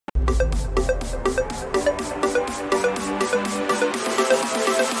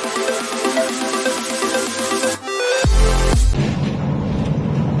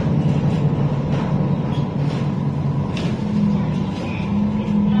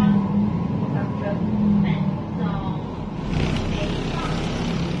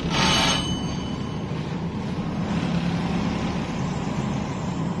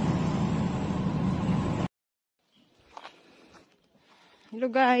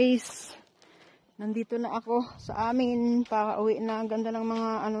Hello guys, nandito na ako sa amin para uwi na. Ang ganda ng mga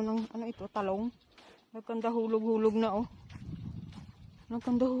ano ito, talong. Nagkanda hulog-hulog na oh.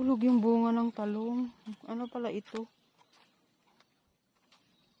 Nagkanda hulog yung bunga ng talong. Ano pala ito?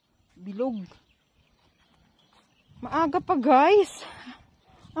 Bilog. Maaga pa guys.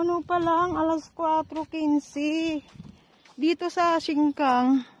 Ano pa lang, alas 4:15. Dito sa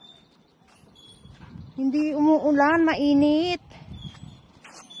Singkang, hindi umuulan, mainit.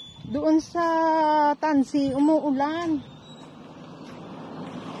 Doon sa Tansi, umuulan.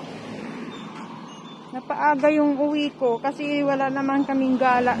 Napaaga yung uwi ko kasi wala naman kaming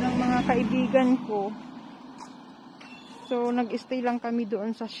gala ng mga kaibigan ko. So, nag-stay lang kami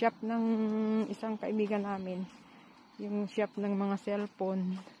doon sa shop ng isang kaibigan namin. Yung shop ng mga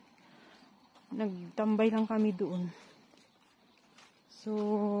cellphone. Nagtambay lang kami doon.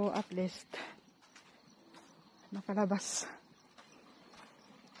 So, at least, nakalabas.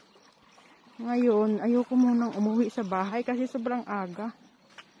 Ngayon, ayoko munang umuwi sa bahay kasi sobrang aga.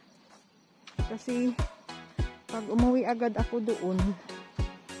 Kasi, pag umuwi agad ako doon,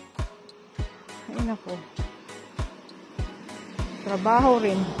 ayun ako. Trabaho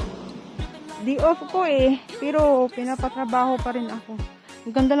rin. Di off ko eh, pero pinapatrabaho pa rin ako.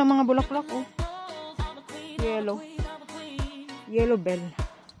 Ang ganda ng mga bulaklak oh. Yellow. Yellow bell.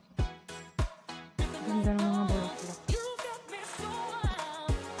 Ganda ng mga bulaklak.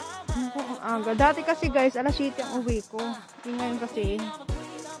 Aga. Dati kasi guys, alas 7 ang uwi ko. Ngayon kasi,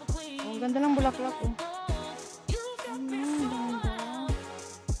 ang ganda ng bulaklak oh. Ganda.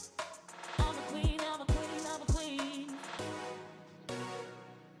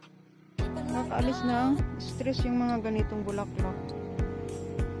 Nakaalis ng stress yung mga ganitong bulaklak.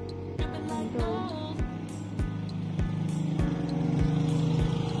 Ganda oh.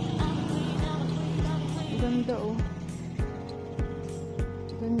 Ganda oh.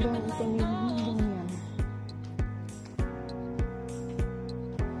 Ganda ang itanim ng yan.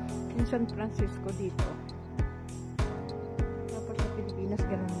 Yung San Francisco dito. Dapat sa Pilipinas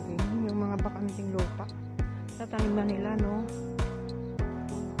ganun din. Yung mga bakanting lupa. Tataniman nila, no?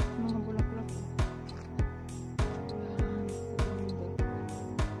 Mga bulaklak.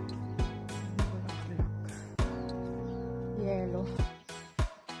 Bulaklak. Yellow.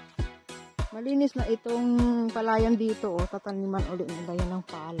 Malinis na itong palayan dito, oh. Tataniman ulit nila yan ng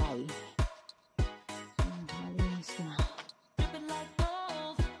palay. Malinis na.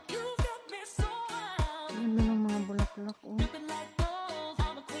 Ganda ng mga bulaklak, oh.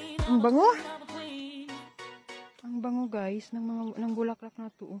 Ang bango! Ang bango guys, ng bulaklak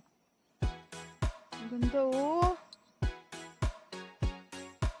na to, oh. Ang ganda, oh.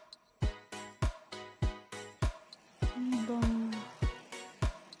 Ang bango.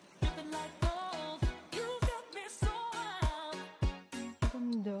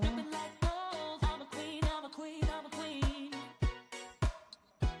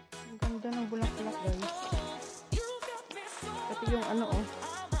 Ganda ng bulaklak guys. Pati yung ano oh,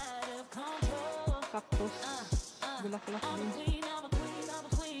 cactus, bulaklak din.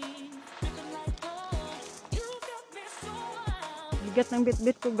 Bigat ng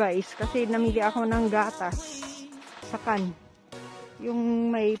bit-bit ko guys kasi namili ako ng gatas sa can.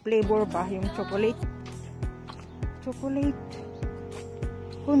 Yung may flavor ba, yung chocolate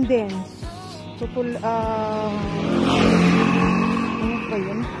condensed ano ba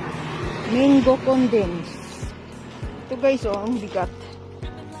yun? Mango condensed. Ito guys, oh, ang bigat.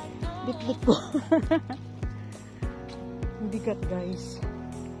 Bit-bit ko. Ang bigat guys.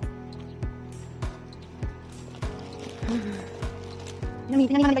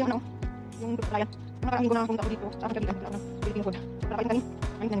 Naniman ba yung ano? Yung palayan. Nakakain ko na pumunta ako dito. Sa aking kabilang. Pilipino food. Nakakain kanin.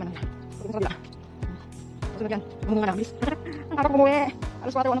 Ang naniman na. Pagkakita sa kabila. Susunod yan. Gumunga na. Bilis. Ang kapag bumuwi.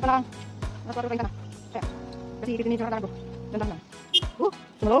 Alas 4. Ano pa lang? Alas 4 ka na. Kaya. Kasi ipitin nito na talago. Ganda lang.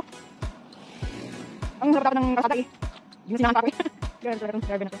 Sumalo. Ang sarap ng kasada eh. Hindi na sinahan pa ako eh. Gaya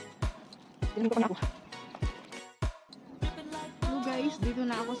na to. Dinig ko pa na ako. Hello guys, dito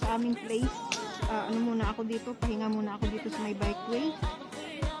na ako sa aming place. Ano muna ako dito, pahinga muna ako dito sa may bikeway.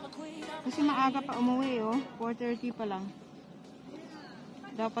 Kasi maaga pa umuwi oh. 4:30 pa lang.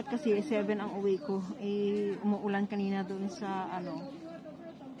 Dapat kasi 7 ang uwi ko. Eh, umuulan kanina doon sa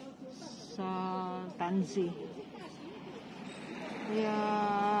sa Tansi. Kaya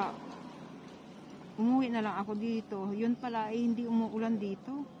umuwi na lang ako dito. Yun pala, hindi umuulan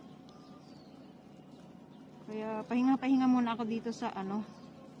dito. Kaya pahinga muna ako dito sa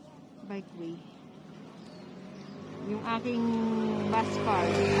bikeway. Yung aking bus car.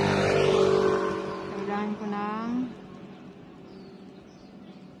 Kailangan ko ng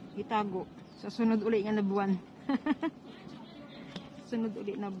itago. Sa sunod uli nga na buwan. sunod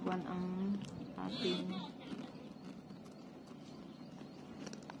ulit na buwan ang ating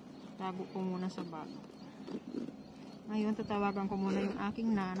tago ko muna sa bag. Ngayon, tatawagan ko muna yung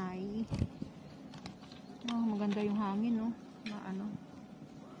aking nanay. Oh, maganda yung hangin, no? Na ano.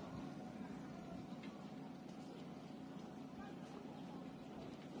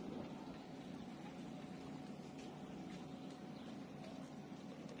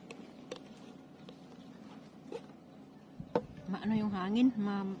 Maano yung hangin?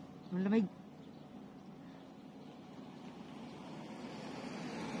 Malamig.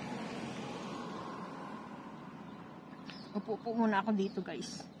 Upo muna ako dito,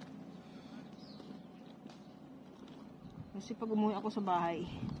 guys. Kasi pag umuwi ako sa bahay,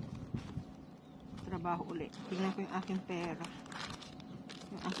 trabaho ulit. Tingnan ko yung aking pera.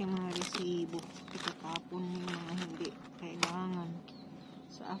 Yung aking mga resibo. Itatapon yung mga hindi kailangan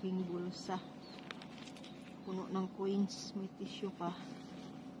sa aking bulsa. Puno ng coins. May tissue pa.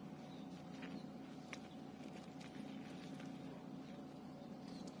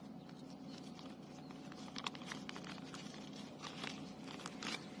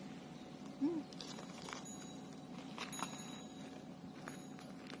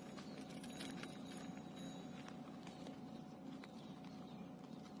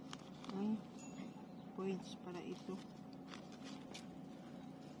 Ay, coins para ito.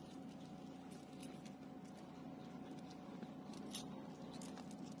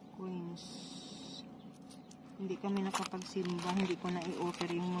 Coins. Hindi kami nakapagsimba. Hindi ko na i-offer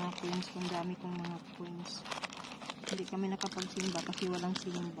yung mga coins. Kung dami kong mga coins. Hindi kami nakapagsimba kasi walang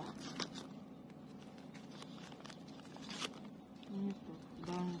simba. Ito.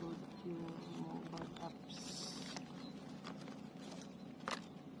 Download your mobile apps.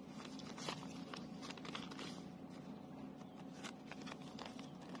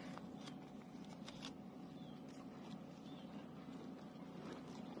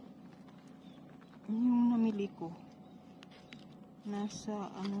 Yung namili ko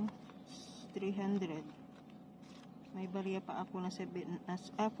nasa 300, may barya pa ako na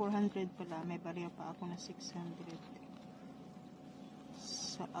 400 pala, may barya pa ako na 600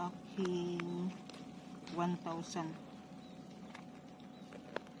 sa aking 1,000.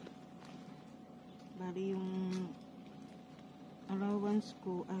 Bali yung allowance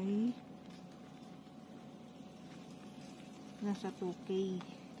ko ay nasa 2K,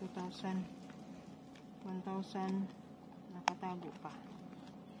 2,000. 1,000 nakatago pa.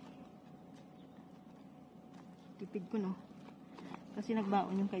 Tipid ko, no? Kasi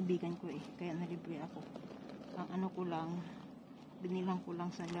nagbaon yung kaibigan ko eh. Kaya nalibre ako. Ang ano ko lang, binilang ko lang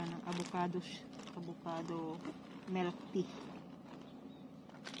sila ng avocado milk tea.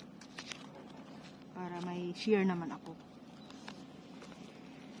 Para may share naman ako.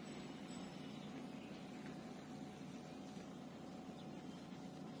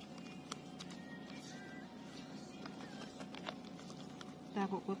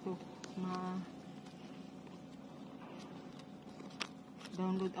 Tago ko to,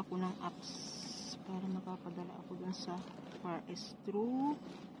 download ako ng apps para makapadala ako dun sa Far East through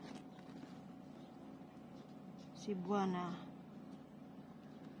Cebuana,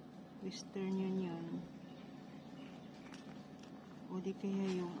 Western Union, o di kaya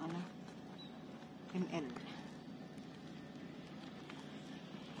yung ML.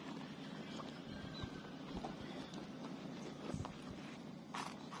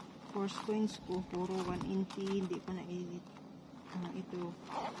 Force coins ko puro 180, hindi ko na edit ito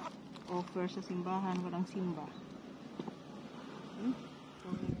offer sa simbahan, walang simba.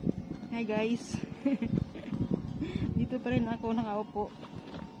 Hi guys. Dito pa rin ako nakaupo.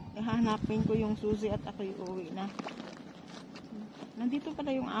 Hanapin ko yung susi at ako'y uuwi na. Nandito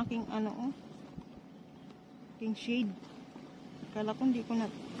pala yung aking aking shade. Kala ko hindi ko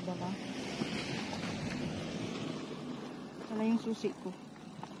nadala. Wala yung susi ko.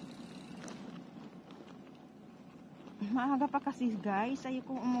 Maaga pa kasi guys,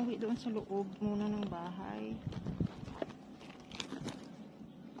 ayoko umuwi doon sa loob muna ng bahay.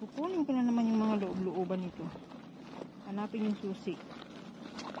 Kukunin ko na naman yung mga loob-looban nito. Hanapin yung susi.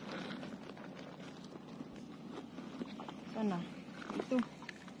 Sana. Ito.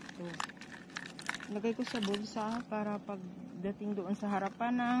 Lagay ko sa bulsa para pagdating doon sa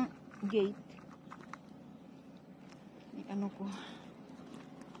harapan ng gate. Ano ko.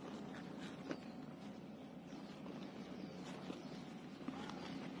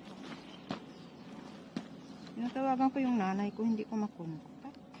 Tinatawagan ko yung nanay ko, hindi ko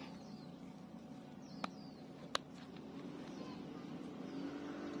makontak.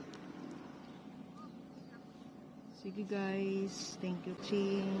 Sige guys, thank you,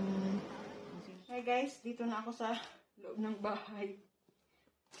 Ching. Hi guys, dito na ako sa loob ng bahay.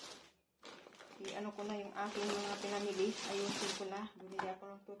 ano ko na yung aking mga pinamili. Ayusin ko na. Bumili ako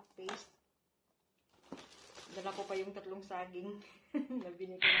ng toothpaste. Dala ko pa yung 3 saging.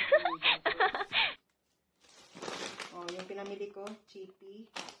 Nabili ko ng oh, yung pinamili ko, Chippy.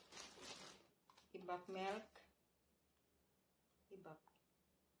 Ibak milk. Ibak.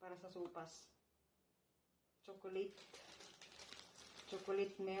 Para sa sopas. Chocolate.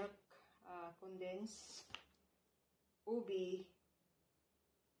 Chocolate milk. Condensed. Ubi.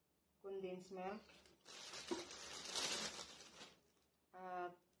 Condensed milk.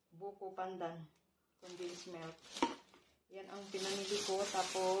 At buko pandan. Condensed milk. Yan ang pinamili ko.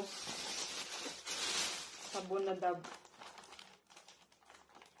 Tapos, sabon na Dove.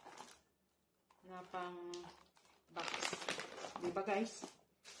 Na pang box. Diba guys?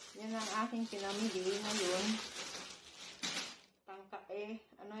 Yan ang aking pinamili ngayon. Tangka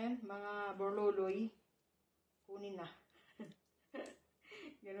ano yan? Mga borloloy. Kunin na.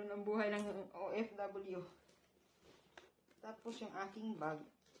 Ganun ang buhay ng OFW. Tapos yung aking bag,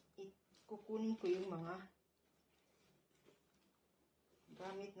 kukunin ko yung mga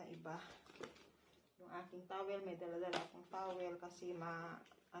gamit na iba. Yung aking towel, may dala-dala akong towel kasi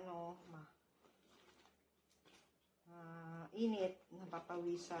init,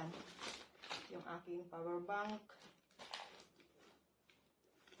 napapawisan. Yung aking power bank,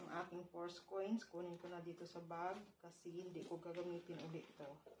 yung aking force coins, kunin ko na dito sa bag kasi hindi ko gagamitin ulit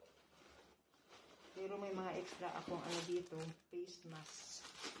ito. Pero may mga extra akong dito, face mask.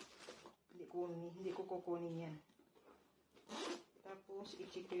 Hindi ko kukunin yan. Tapos,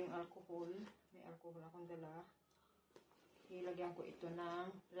 i-check ko yung alcohol. May alcohol akong dala. Ilagyan ko ito ng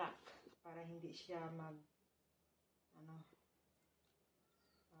lock para hindi siya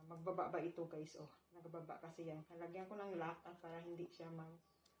magbaba ito guys. Oh, nagbaba kasi yan. Lagyan ko ng lock at para hindi siya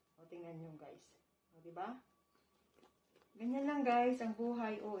o, tingnan nyo guys. O, diba? Ganyan lang guys ang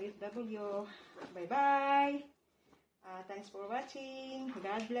buhay OFW. Bye-bye! Thanks for watching.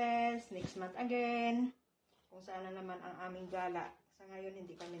 God bless. Next month again. Kung saan na naman ang aming gala. Sa ngayon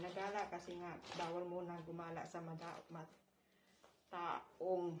hindi kami nagala kasi nga bawal muna gumala sa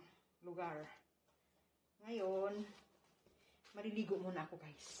taong lugar. Ngayon, maliligo muna ako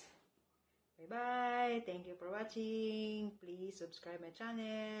guys. Bye-bye! Thank you for watching. Please subscribe my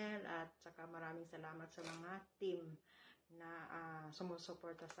channel. At saka maraming salamat sa mga team na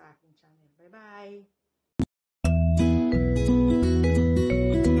sumusuporta sa aking channel. Bye-bye!